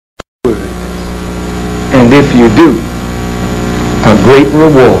And if you do, a great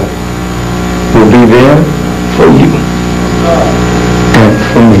reward will be there for you and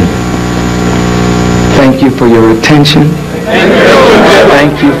for me. Thank you for your attention.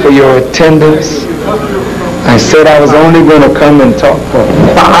 Thank you for your attendance. I said I was only going to come and talk for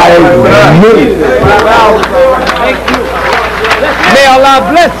 5 minutes. Thank you. May Allah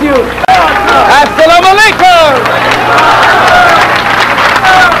bless you. Assalamu alaikum.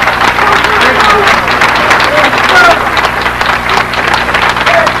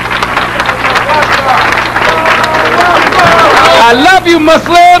 I love you,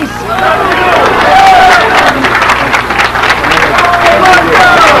 Muslims.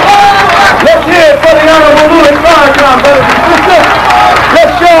 Let's hear it for the Honorable Louis Farrakhan, brothers and sisters.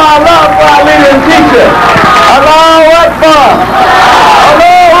 Let's show our love for our leader and teacher. Allahu Akbar.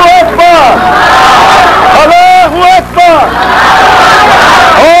 Allahu Akbar. Allahu Akbar.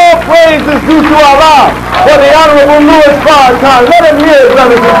 All praise is due to Allah for the Honorable Louis Farrakhan. Let him hear it,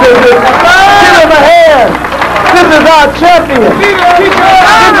 brothers and sisters. Give him a hand. This is our champion. This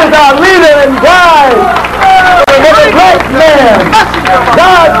is our leader and guide. For the black man,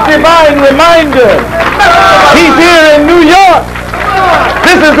 God's divine reminder. He's here in New York.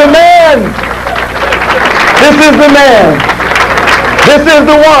 This is the man. This is the man. This is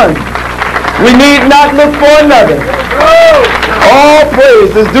the one. We need not look for another. All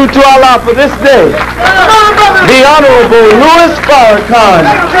praise is due to Allah for this day. The Honorable Louis Farrakhan.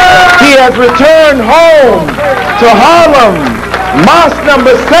 He has returned home to Harlem, Mosque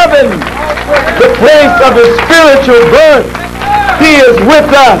number 7, the place of his spiritual birth. He is with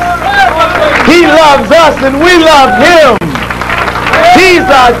us. He loves us and we love him. He's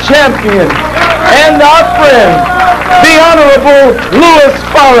our champion and our friend, the Honorable Louis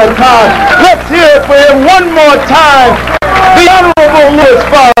Farrakhan. Let's hear it for him one more time. The Honorable Louis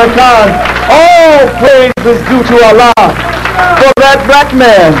Farrakhan. All praise is due to Allah for that black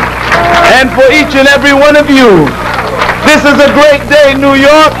man and for each and every one of you. This is a great day, New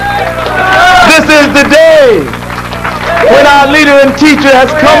York. This is the day when our leader and teacher has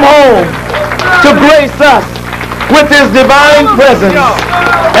come home to grace us with his divine presence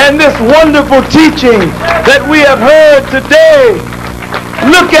and this wonderful teaching that we have heard today.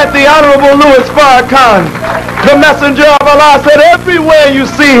 Look at the Honorable Louis Farrakhan. The messenger of Allah said, everywhere you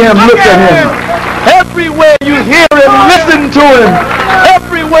see him, look at him. Everywhere you hear him, listen to him.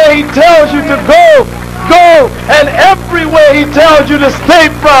 Everywhere he tells you to go, go. And everywhere he tells you to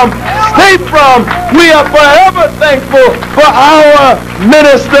stay from, stay from. We are forever thankful for our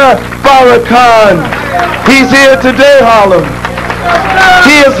Minister Farrakhan. He's here today, Harlem.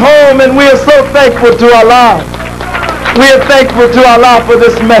 He is home and we are so thankful to Allah. We are thankful to Allah for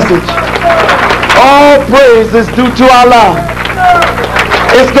this message. All praise is due to Allah.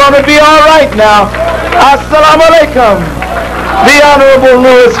 It's going to be all right now. Assalamu alaikum. The Honorable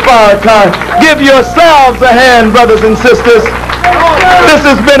Louis Farrakhan. Give yourselves a hand, brothers and sisters. This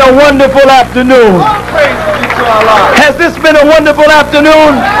has been a wonderful afternoon. Has this been a wonderful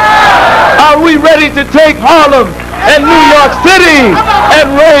afternoon? Are we ready to take Harlem and New York City and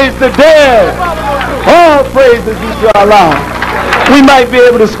raise the dead? All praise is due to Allah. We might be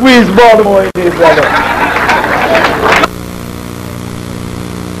able to squeeze Baltimore in here, brother.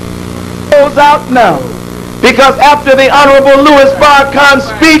 Goes out now, because after the Honorable Louis Farrakhan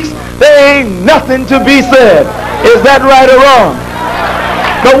speaks, there ain't nothing to be said. Is that right or wrong?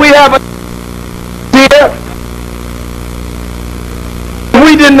 But we have a here.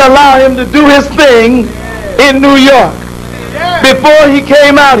 We didn't allow him to do his thing in New York. Before he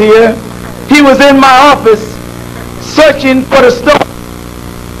came out here, he was in my office searching for the stone.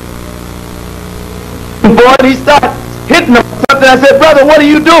 Boy, he started hitting him something. I said, brother, what are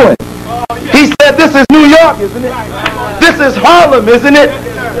you doing? He said, this is New York, isn't it? This is Harlem, isn't it?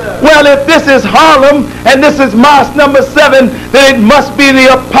 Well, if this is Harlem and this is Mosque number 7, then it must be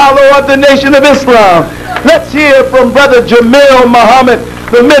the Apollo of the Nation of Islam. Let's hear from Brother Jamil Muhammad,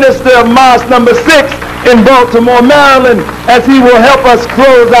 the minister of Mosque number 6 in Baltimore, Maryland, as he will help us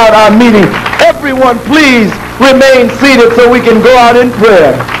close out our meeting. Everyone, please remain seated so we can go out in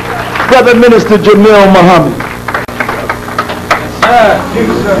prayer. Brother Minister Jamil Muhammad.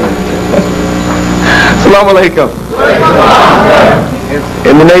 Assalamu alaikum.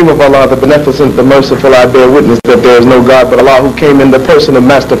 In the name of Allah, the Beneficent, the Merciful, I bear witness that there is no God but Allah, who came in the person of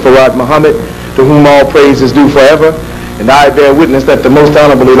Master Farad Muhammad, to whom all praise is due forever. And I bear witness that the Most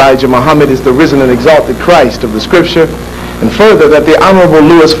Honorable Elijah Muhammad is the risen and exalted Christ of the Scripture. And further, that the Honorable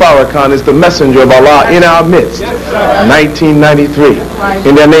Louis Farrakhan is the messenger of Allah in our midst. 1993.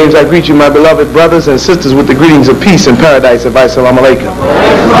 In their names I greet you, my beloved brothers and sisters, with the greetings of peace and paradise of Assalamu alaikum.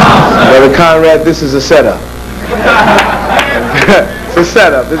 Brother Conrad, this is a setup. It's a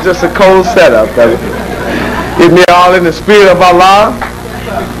setup. It's just a cold setup. Get me all in the spirit of Allah,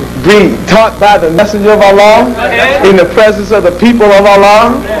 be taught by the messenger of Allah, in the presence of the people of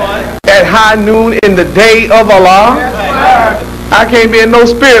Allah, at high noon in the day of Allah. I can't be in no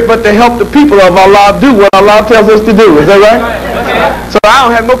spirit but to help the people of Allah do what Allah tells us to do. Is that right? So I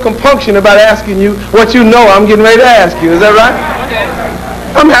don't have no compunction about asking you what you know I'm getting ready to ask you. Is that right?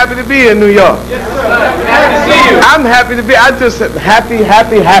 I'm happy to be in New York. I'm happy to be. I just happy. I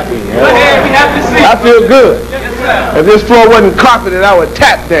feel good. If this floor wasn't carpeted, I would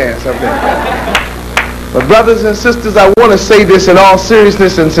tap dance up there. But brothers and sisters, I want to say this in all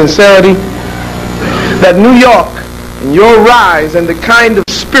seriousness and sincerity, that New York, and your rise and the kind of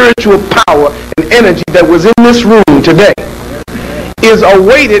spiritual power and energy that was in this room today is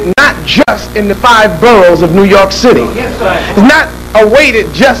awaited not just in the 5 boroughs of New York City. It's not awaited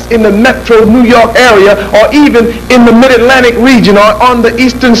just in the metro New York area or even in the mid-Atlantic region or on the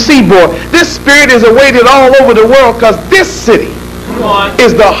eastern seaboard. This spirit is awaited all over the world because this city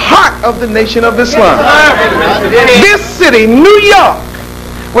is the heart of the nation of Islam. This city, New York,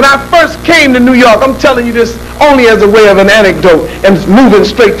 when I first came to New York, I'm telling you this only as a way of an anecdote and moving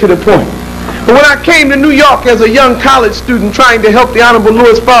straight to the point. But when I came to New York as a young college student trying to help the Honorable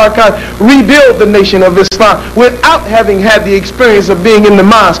Louis Farrakhan rebuild the nation of Islam without having had the experience of being in the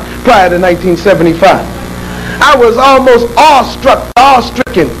mosque prior to 1975, I was almost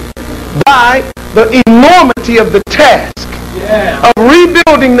awe-stricken by the enormity of the task of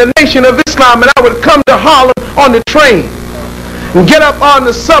rebuilding the nation of Islam. And I would come to Harlem on the train and get up on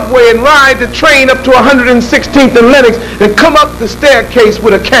the subway and ride the train up to 116th and Lenox and come up the staircase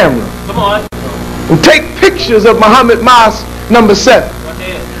with a camera. Come on. And take pictures of Muhammad Mosque number 7,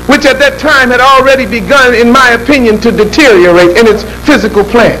 which at that time had already begun, in my opinion, to deteriorate in its physical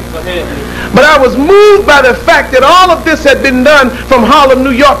plan. But I was moved by the fact that all of this had been done from Harlem,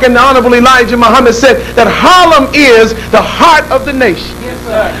 New York, and the Honorable Elijah Muhammad said that Harlem is the heart of the nation.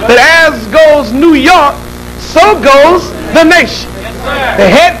 That as goes New York, so goes the nation.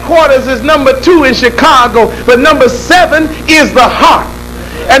 The headquarters is number 2 in Chicago, but number 7 is the heart.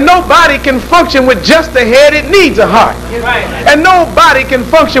 And nobody can function with just a head, it needs a heart. And nobody can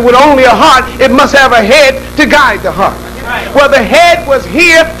function with only a heart, it must have a head to guide the heart. Well, the head was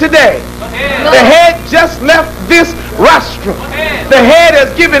here today. The head just left this rostrum. The head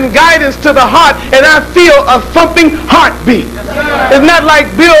has given guidance to the heart, and I feel a thumping heartbeat. It's not like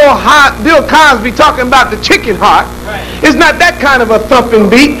Bill Cosby talking about the chicken heart. It's not that kind of a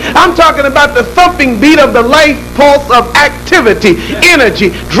thumping beat. I'm talking about the thumping beat of the life pulse of activity,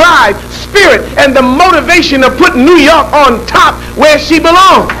 energy, drive, spirit, and the motivation of putting New York on top where she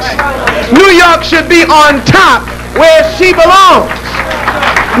belongs. New York should be on top where she belongs.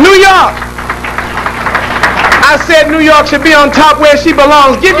 New York. I said New York should be on top where she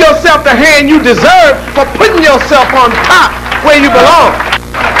belongs. Give yourself the hand you deserve for putting yourself on top where you belong.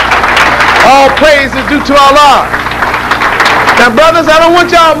 All praise is due to Allah. Now, brothers, I don't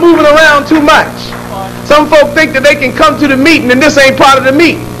want y'all moving around too much. Some folk think that they can come to the meeting and this ain't part of the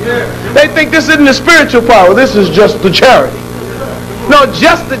meeting. They think this isn't the spiritual power. This is just the charity. No,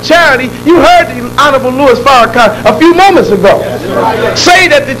 just the charity. You heard the Honorable Louis Farrakhan a few moments ago say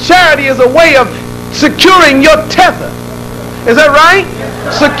that the charity is a way of securing your tether. Is that right?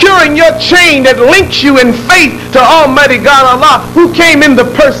 Securing your chain that links you in faith to Almighty God Allah, who came in the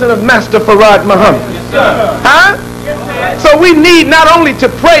person of Master Farad Muhammad. Huh? So we need not only to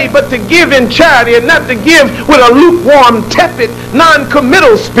pray, but to give in charity, and not to give with a lukewarm, tepid,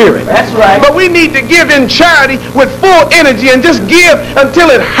 non-committal spirit. That's right. But we need to give in charity with full energy and just give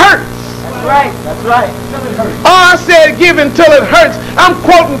until it hurts. That's right. That's right. Oh, I said give until it hurts. I'm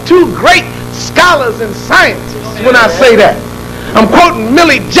quoting 2 great scholars and scientists when I say that. I'm quoting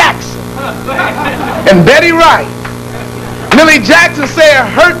Millie Jackson and Betty Wright. Millie Jackson said it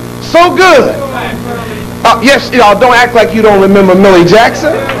hurt so good. Yes, y'all don't act like you don't remember Millie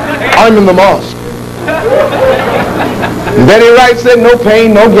Jackson. I remember them all. Betty Wright said no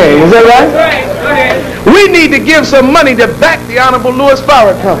pain, no gain. Is that right? We need to give some money to back the Honorable Louis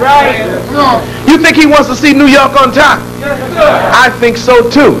Farrakhan. You think he wants to see New York on top? I think so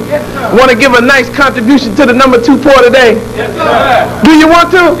too. Want to give a nice contribution to the number 2 poor today? Do you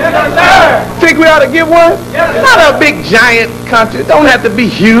want to? Think we ought to give one? Not a big giant contribution. Don't have to be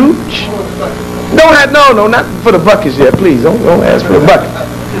huge. Don't have, no, not for the buckets yet, please. Don't ask for the bucket.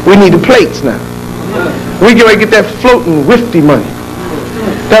 We need the plates now. We get ready to get that floating, wifty money.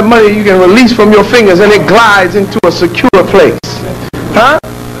 That money you can release from your fingers and it glides into a secure place. Huh?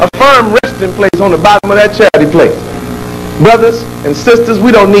 A firm resting place on the bottom of that charity plate. Brothers and sisters,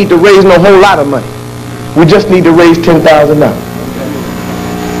 we don't need to raise no whole lot of money. We just need to raise $10,000. 10,000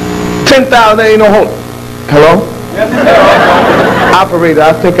 ain't no whole. Hello? Operator,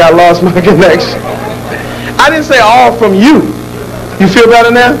 I think I lost my connection. I didn't say all from you. You feel better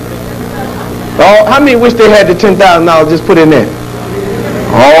now? How many wish they had the $10,000 just put in there?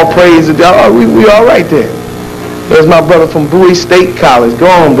 All praise to God. We all right there. There's my brother from Bowie State College. Go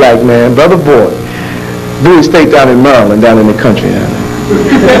on, black man. Brother Boyd. Bowie State down in Maryland, down in the country.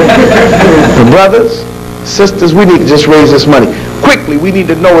 The brothers, sisters, we need to just raise this money. Quickly, we need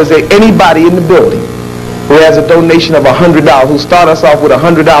to know, is there anybody in the building who has a donation of $100, who start us off with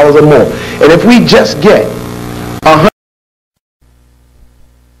 $100 or more? And if we just get